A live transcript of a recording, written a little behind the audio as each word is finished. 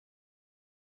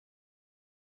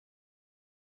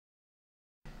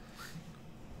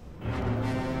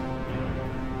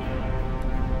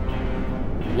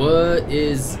What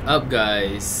is up,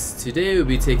 guys? Today we'll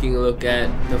be taking a look at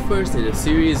the first in a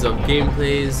series of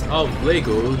gameplays of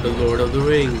LEGO The Lord of the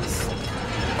Rings.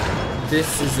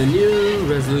 This is a new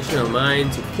resolution of mine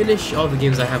to finish all the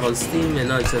games I have on Steam and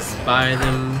not just buy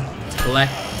them to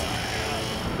collect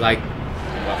like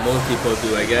what most people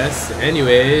do, I guess.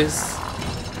 Anyways,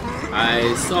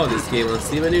 I saw this game on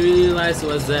Steam and I didn't realize it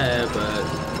was there, but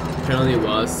apparently it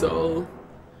was, so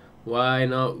why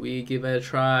not we give it a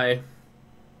try.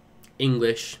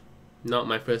 English, not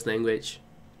my first language.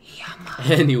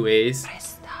 Anyways,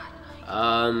 let's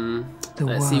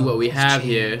see what we have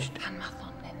here.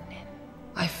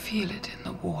 I feel it in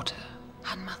the water.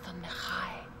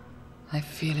 I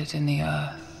feel it in the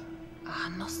earth.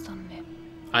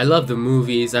 I love the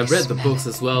movies. I've read the books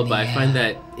as well, but I find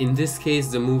that in this case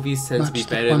the movies tend to be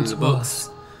better than the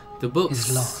books. The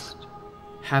books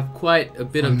have quite a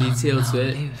bit of detail to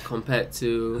it compared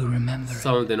to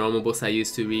some of the normal books I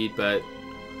used to read, but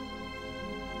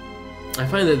I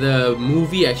find that the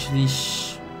movie actually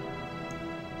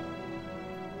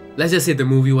let's just say the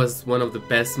movie was one of the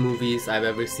best movies I've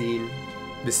ever seen.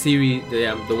 The series,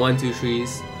 the 1, 2,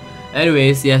 3s.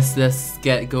 Anyways, yes, let's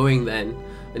get going then.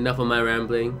 Enough of my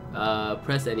rambling.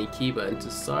 Press any key button to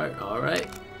start. Alright.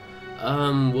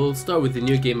 We'll start with the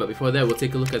new game, but before that we'll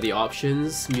take a look at the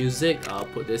options. Music, I'll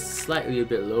put this slightly a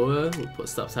bit lower. We'll put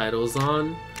subtitles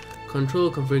on.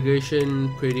 Control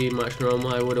configuration, pretty much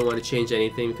normal. I wouldn't want to change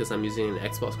anything because I'm using an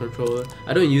Xbox controller.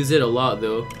 I don't use it a lot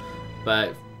though,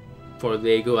 but for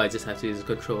LEGO I just have to use a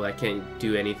controller. I can't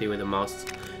do anything with the mouse.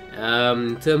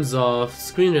 In terms of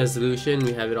screen resolution,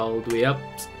 we have it all the way up.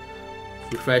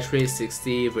 Refresh rate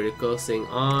 60, vertical sync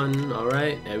on.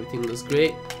 Alright, everything looks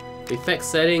great. Effect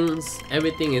settings,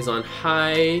 everything is on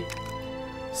high.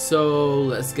 So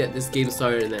let's get this game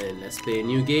started and then let's play a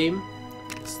new game.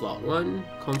 Slot 1,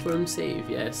 confirm save.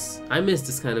 Yes, I miss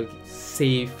this kind of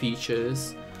save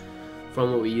features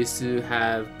from what we used to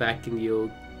have back in the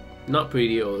old, not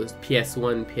pretty old,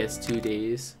 PS1, PS2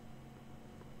 days.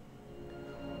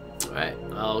 Alright,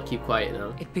 I'll keep quiet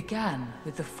now. It began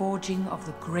with the forging of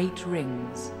the great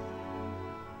rings.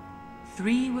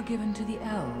 3 were given to the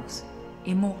elves,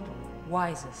 immortal,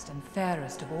 wisest and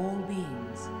fairest of all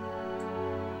beings.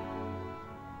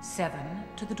 7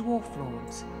 to the dwarf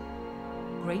lords,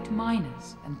 great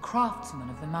miners and craftsmen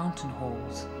of the mountain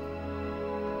halls.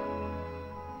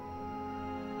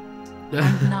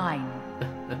 And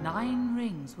 9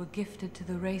 rings were gifted to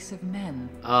the race of men.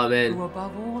 Oh man, who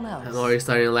above all else I'm already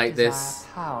starting to like this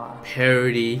power.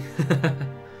 Parody.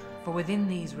 For within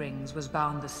these rings was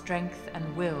bound the strength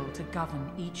and will to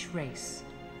govern each race.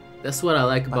 That's what I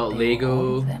like about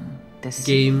LEGO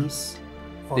games.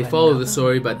 They follow the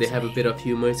story, but they have a bit of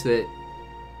humor to it.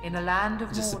 In a land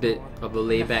of Just a Mordor, bit of a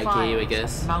laid-back game, I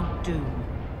guess. Mount Doom,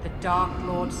 the Dark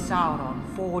Lord Sauron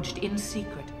forged in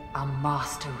secret a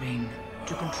master ring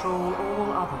to control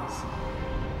all others.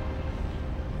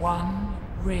 1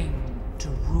 ring to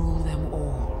rule them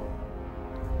all.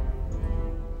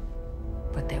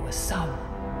 But there were some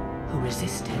who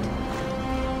resisted.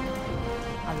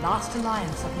 A last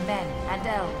alliance of men and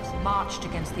elves marched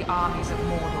against the armies of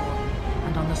Mordor,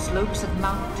 and on the slopes of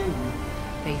Mount Doom,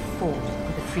 they fought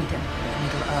for the freedom of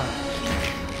Middle-earth.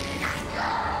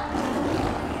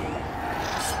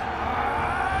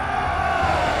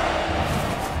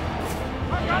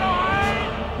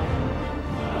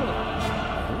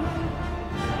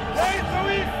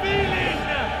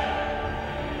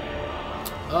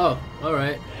 Oh,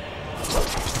 alright.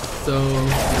 So,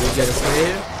 we get a play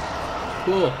here?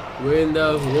 Cool, we're in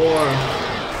the war.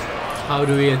 How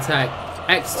do we attack?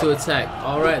 X to attack.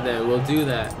 Alright then, we'll do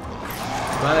that.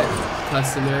 But,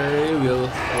 customary, we'll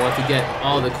want to get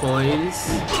all the coins.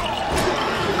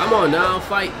 Come on now,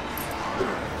 fight!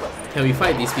 Can we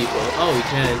fight these people? Oh, we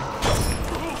can.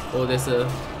 Oh, there's a...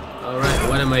 Alright,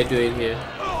 what am I doing here?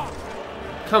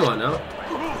 Come on now.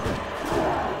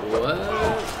 What?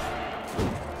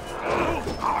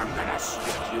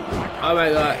 Oh my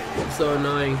god, it's so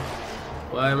annoying.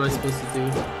 What am I supposed to do?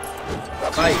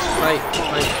 Fight, fight,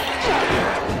 fight.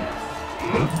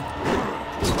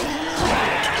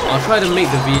 I'll try to make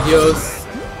the videos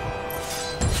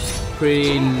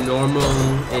pretty normal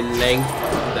in length,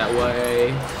 that way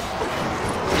it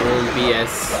won't be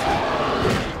as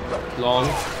long.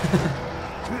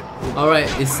 Alright,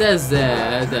 it says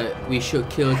there that we should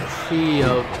kill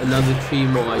another 3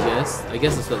 more, I guess. I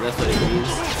guess that's what it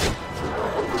means.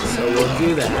 So we'll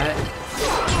do that.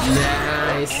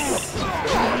 Nice.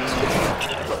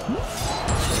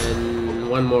 And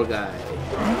 1 more guy.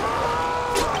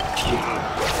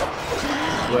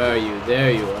 Where are you?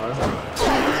 There you are.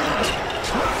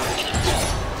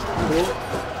 Cool.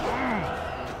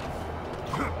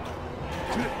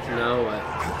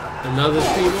 Another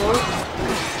 3 more.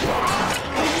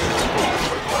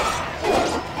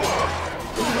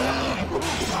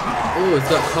 Oh, it's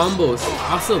got combos.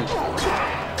 Awesome.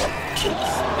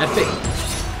 Epic.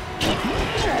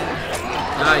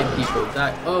 Die, people.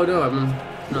 Die. Oh no, I'm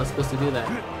not supposed to do that.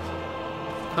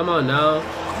 Come on now.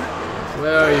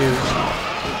 Where are you?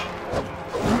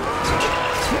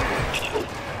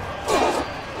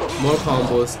 More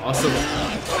combos. Awesome.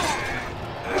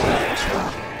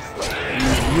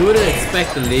 You wouldn't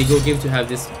expect the Lego game to have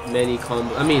this many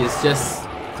combos. I mean, it's just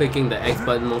clicking the X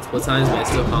button multiple times, but it's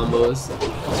still combos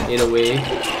in a way.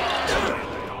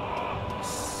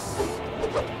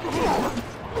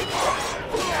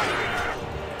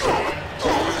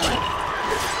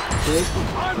 Okay,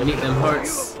 I need them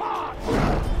hearts.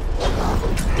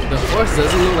 The horse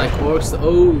doesn't look like horse.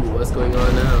 Oh, what's going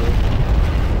on now?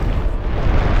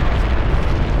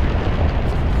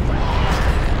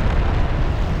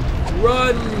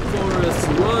 Run, Forrest,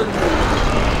 run!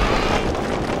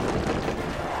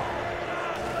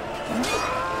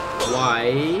 Why?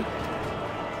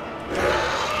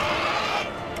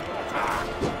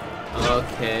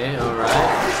 Okay, alright.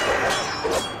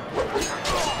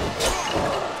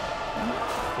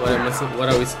 What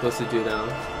are we supposed to do now?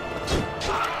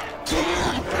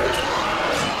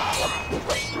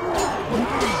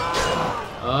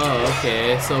 Oh,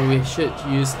 okay, so we should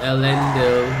use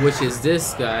Elendil, which is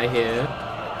this guy here.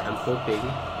 I'm hoping.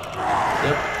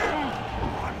 Yep.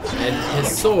 And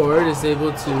his sword is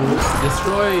able to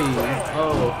destroy.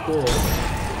 Oh, cool.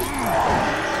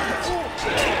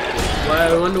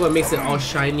 Well, I wonder what makes it all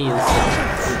shiny and stuff.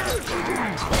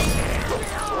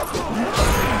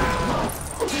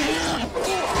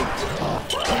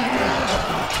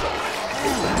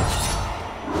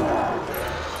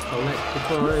 Collect the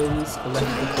coins, collect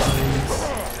the coins.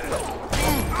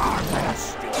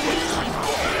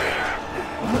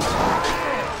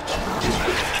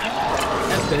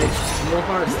 Epic. More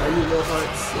hearts, I need more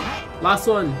hearts. Last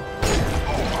one.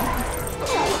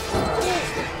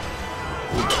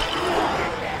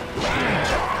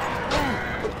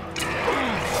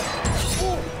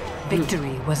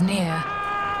 Victory was near.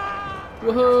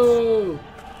 Whoa!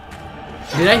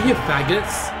 Did I hear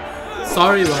faggots?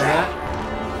 Sorry about that.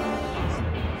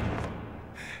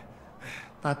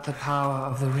 But the power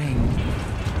of the ring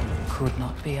could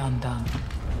not be undone.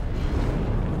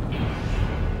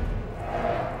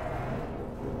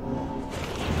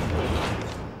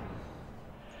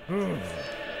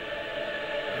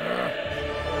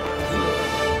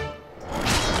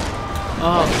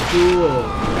 Oh, cool.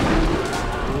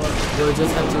 We'll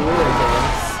just have to wait, I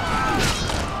guess.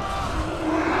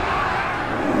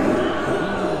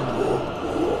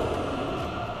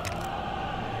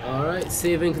 Alright,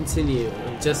 save and continue,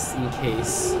 just in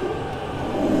case.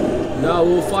 Now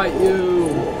we'll fight you!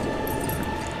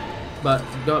 But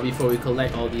not before we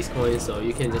collect all these coins, so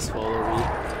you can just follow me.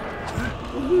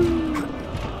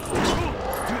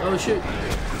 Oh shoot!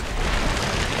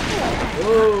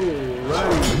 Whoa!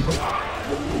 Run!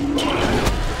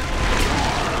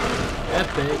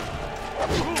 Epic.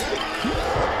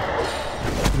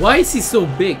 Why is he so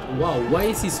big? Wow, why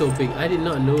is he so big? I did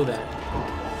not know that.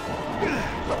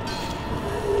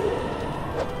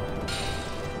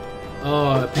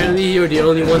 Oh, apparently you're the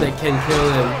only one that can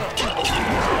kill him.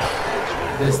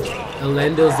 This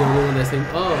Elendil's the only one that's saying,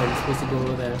 oh, I'm supposed to go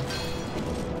over there.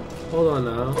 Hold on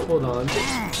now, hold on.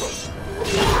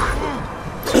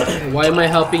 Why am I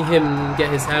helping him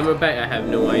get his hammer back? I have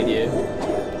no idea.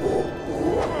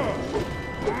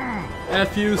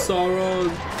 F you,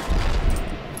 Sauron!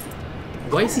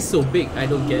 Why is he so big? I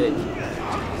don't get it.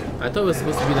 I thought it was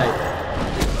supposed to be like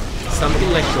something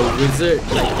like a wizard,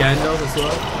 like Gandalf as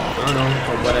well. I don't know,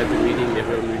 from what I've been reading, maybe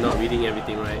I'm not reading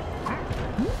everything right.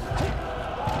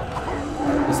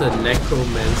 It's a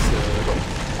necromancer.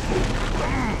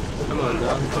 Come on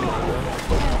now, come on now.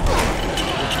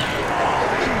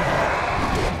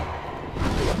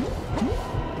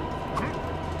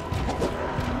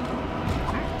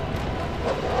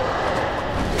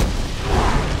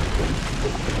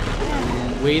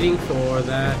 Waiting for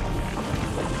that.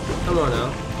 Come on now.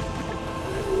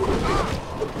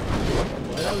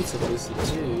 What are we supposed to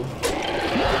do?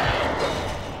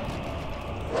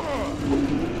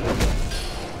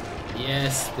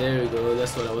 Yes, there we go.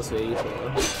 That's what I was waiting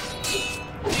for.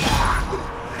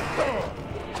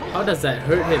 How does that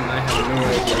hurt him? I have no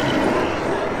idea.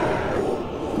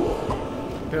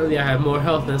 Apparently I have more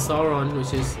health than Sauron,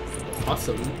 which is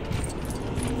awesome.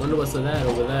 Wonder what's that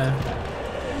over there.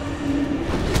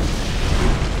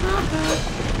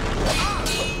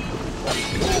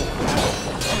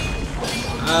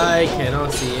 I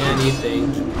cannot see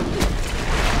anything.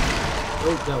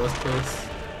 Oh, that was close.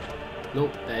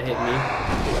 Nope, that hit me.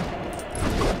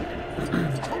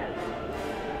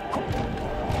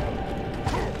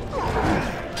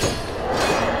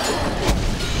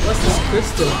 What's this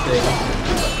crystal thing?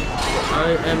 I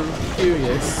am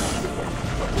curious.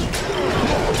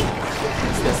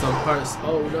 Let's get some parts.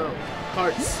 Oh no,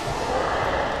 parts.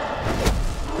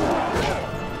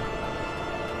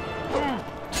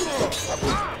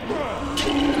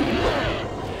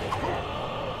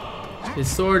 His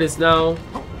sword is now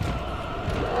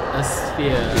a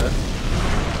sphere.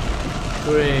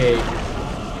 Great.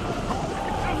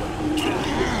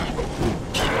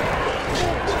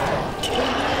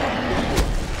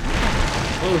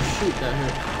 Oh shoot, that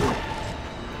hurt.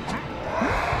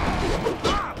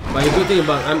 But the good thing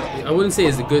about I wouldn't say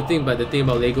it's a good thing, but the thing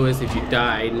about Lego is if you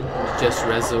die, you just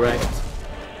resurrect.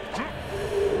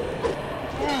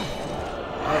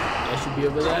 Oh, I should be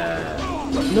over there.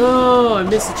 No, I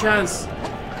missed a chance.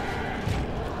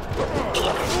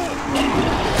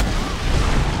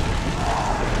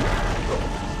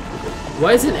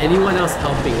 Why isn't anyone else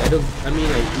helping? I mean,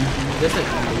 like, there's like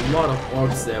a lot of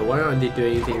orcs there. Why aren't they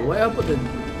doing anything? Why up with the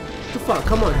fuck?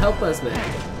 Come on, help us, man.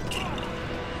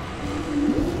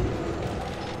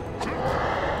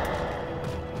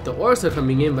 The orcs are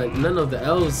coming in, but none of the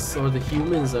elves or the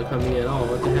humans are coming at all.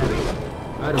 What the heck?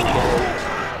 I don't get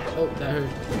it. Oh, that hurt.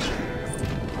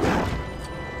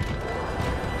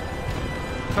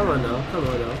 Come on now, come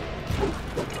on now.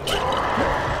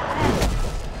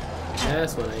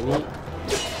 That's what I need.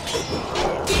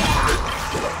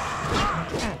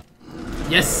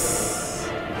 Yes!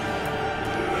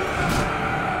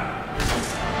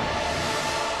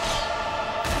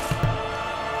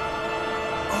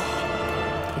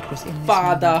 It was in this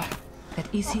Father. moment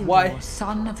that Isildur, Why?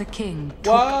 son of the king,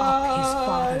 took up his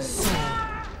father's sword.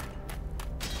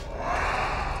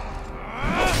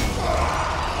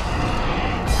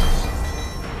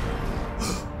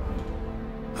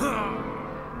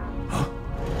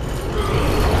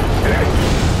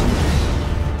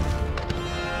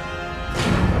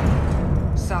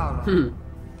 Sauron,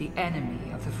 the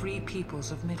enemy of the free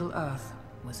peoples of Middle-earth,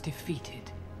 was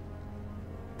defeated.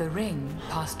 The ring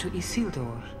passed to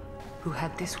Isildur, who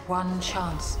had this one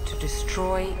chance to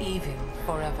destroy evil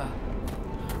forever.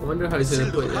 I wonder how he's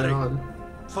gonna put that on.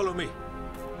 Follow me.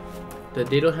 That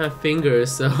they don't have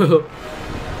fingers, so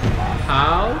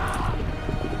how?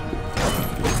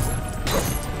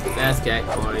 That's cat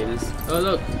coins. Oh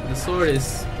look, the sword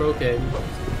is broken.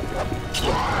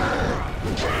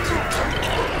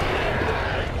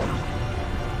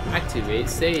 Activate,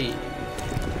 save.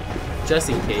 Just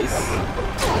in case.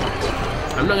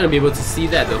 I'm not gonna be able to see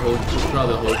that throughout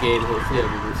the whole game. Hopefully I'll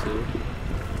be able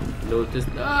to notice.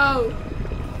 No!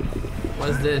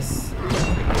 What's this?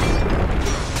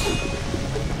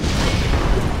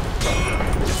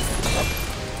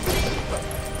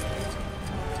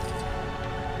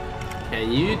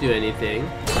 Can you do anything?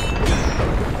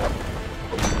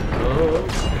 No.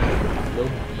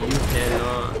 Nope, you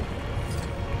cannot.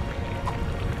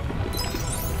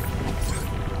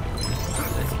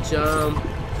 Let's jump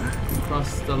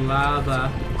across the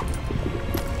lava.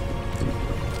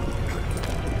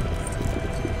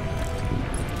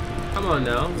 Come on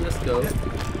now, let's go.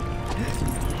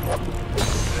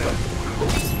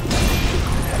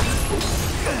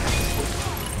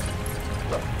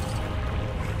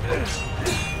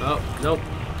 Oh, nope.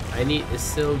 I need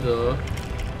Isildur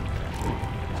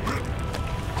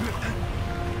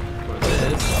for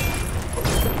this.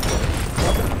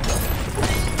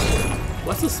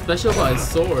 What's so special about his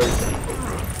sword?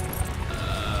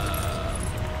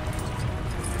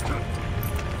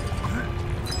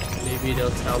 Maybe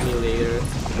they'll tell me later.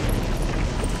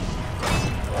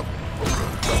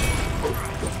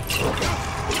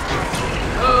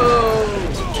 Oh!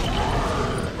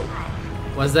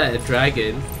 Was that a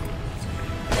dragon?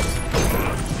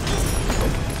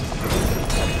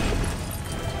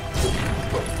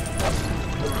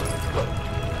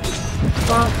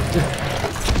 Fuck!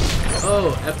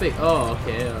 Oh, epic. Oh,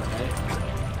 okay, alright.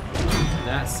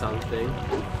 That's something.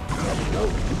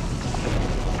 Nope.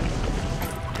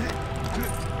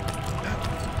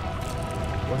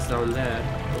 What's down there?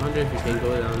 I wonder if you can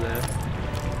go down there.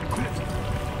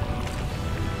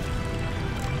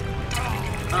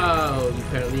 Oh,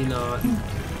 apparently not.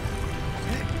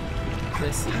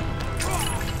 Let's see.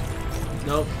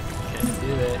 Nope, can't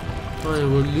do it. Oh,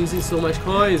 we're losing so much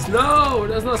coins. No,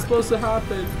 that's not supposed to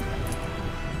happen.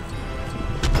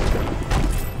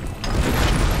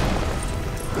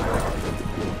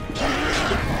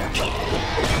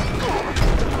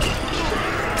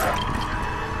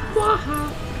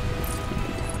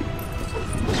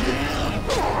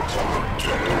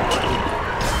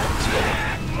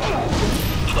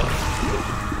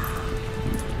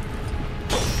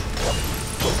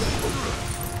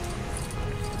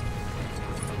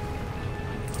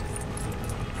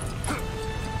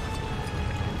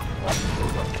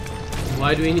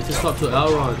 Why do we need to stop to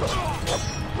Elrond?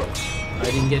 I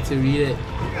didn't get to read it.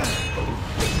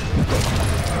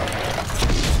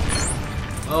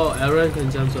 Oh, Elrond can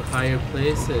jump to higher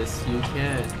places. You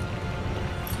can.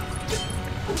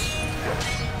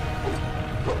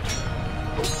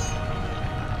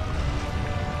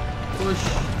 Push.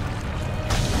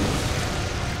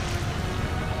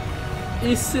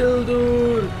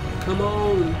 Isildur! Come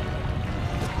on!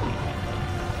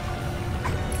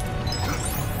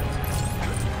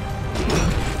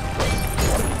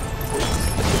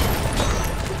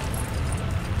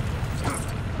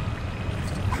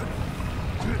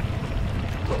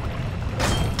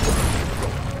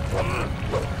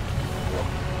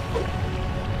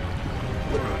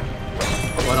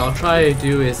 What I'll try to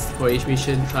do is for each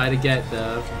mission try to get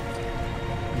the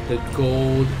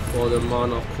gold for the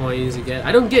amount of coins you get.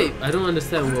 I don't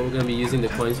understand what we're gonna be using the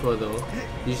coins for though.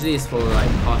 Usually it's for like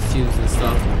costumes and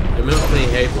stuff. I remember playing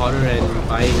Harry Potter and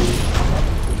buying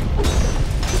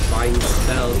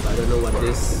spells. I don't know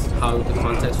how the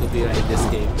context would be like in this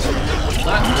game.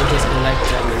 But we'll just collect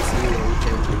them and see what we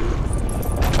can do.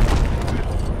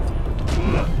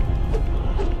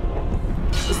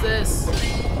 What's this?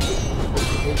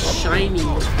 It's shiny.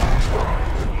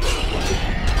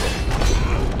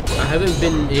 I haven't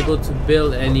been able to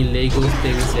build any Lego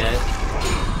things yet.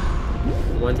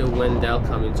 Wonder when they'll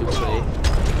come into play.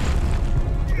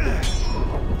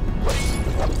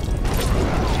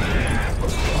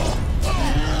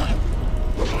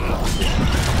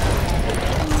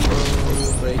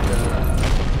 Oh, breaker.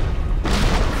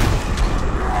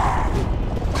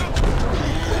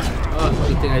 Oh,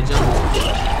 good thing I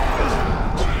jumped.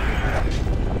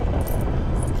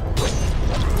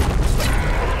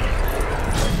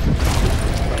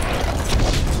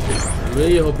 I'm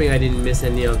really hoping I didn't miss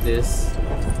any of this,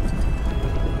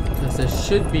 because there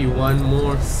should be one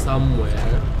more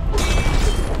somewhere.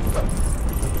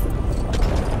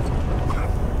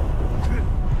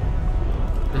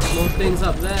 There's more things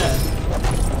up there.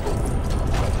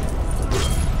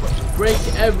 Break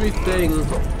everything.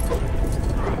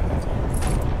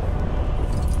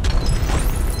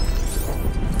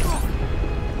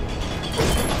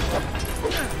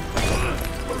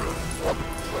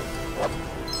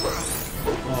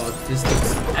 This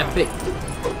looks epic.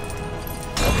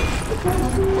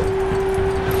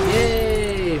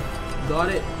 Yay! Got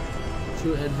it.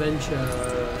 True adventure.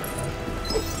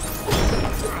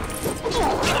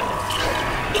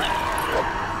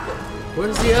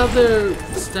 Where's the other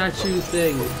statue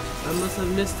thing? I must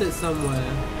have missed it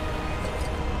somewhere.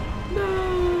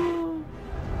 No!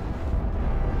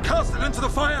 Cast it into the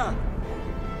fire!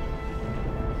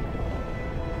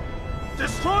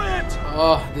 Destroy it!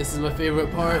 Oh, this is my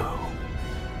favorite part.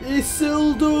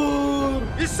 Isildur!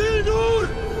 Isildur!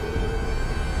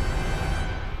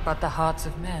 But the hearts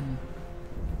of men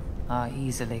are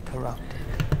easily corrupted,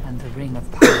 and the Ring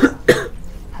of Power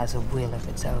has a will of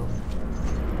its own.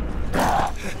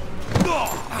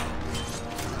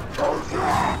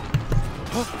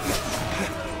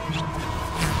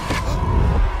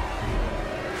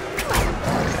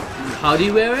 How do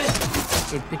you wear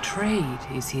it? It betrayed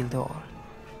Isildur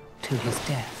to his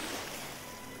death.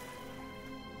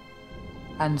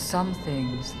 And some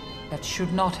things that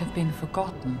should not have been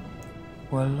forgotten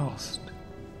were lost.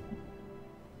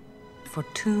 For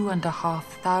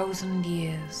 2,500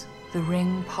 years, the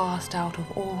ring passed out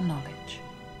of all knowledge.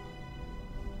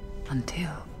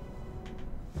 Until...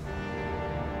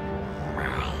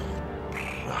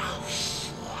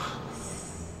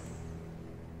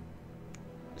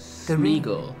 the ring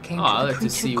came to I'd the like to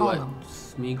see creature what Gollum,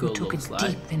 Smeagol who took looks it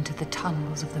like. deep into the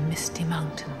tunnels of the misty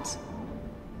mountains.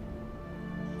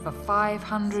 For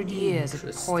 500 years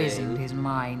it poisoned his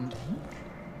mind.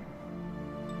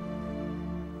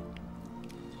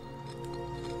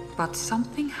 But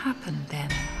something happened then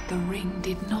the ring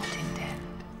did not intend.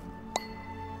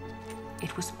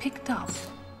 It was picked up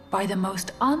by the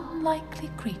most unlikely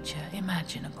creature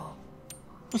imaginable.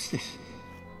 What's this?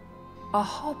 A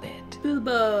hobbit.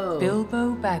 Bilbo!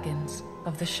 Bilbo Baggins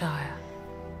of the Shire.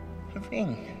 A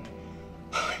ring.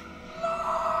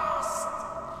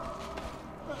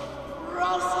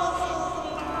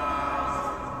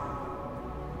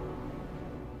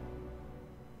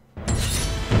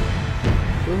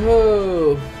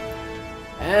 Whoa!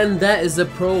 And that is the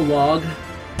prologue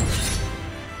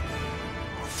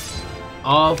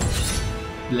of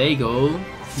Lego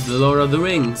The Lord of the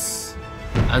Rings.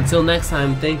 Until next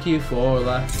time, thank you for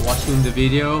watching the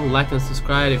video. Like and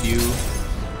subscribe if you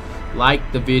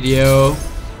liked the video.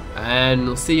 And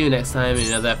we'll see you next time in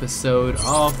another episode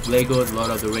of Lego The Lord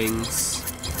of the Rings.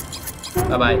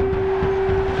 Bye bye.